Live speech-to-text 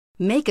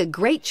Make a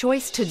great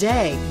choice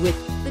today with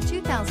the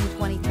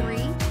 2023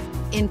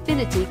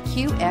 Infiniti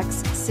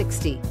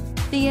Qx60.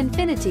 The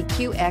Infiniti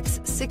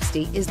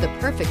Qx60 is the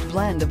perfect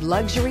blend of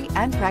luxury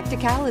and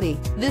practicality.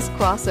 This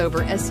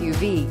crossover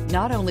SUV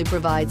not only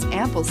provides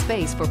ample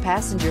space for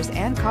passengers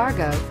and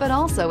cargo, but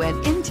also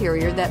an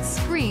interior that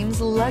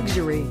screams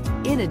luxury.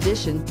 In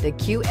addition, the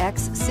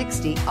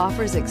Qx60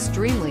 offers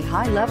extremely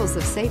high levels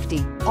of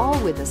safety, all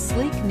with a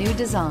sleek new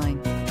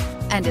design,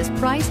 and is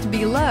priced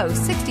below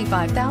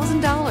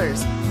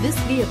 $65,000. This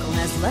vehicle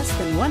has less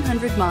than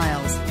 100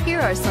 miles.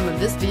 Here are some of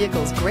this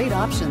vehicle's great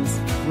options: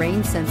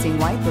 rain-sensing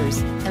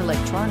wipers,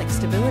 electronic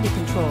stability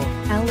control,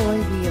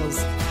 alloy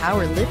wheels,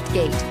 power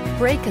liftgate,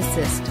 brake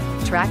assist,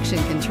 traction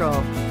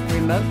control,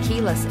 remote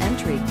keyless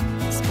entry,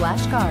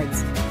 splash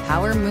guards,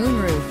 power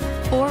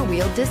moonroof,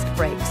 four-wheel disc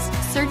brakes.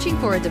 Searching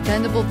for a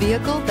dependable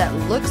vehicle that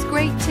looks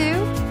great too?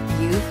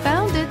 You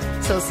found it,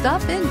 so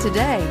stop in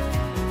today.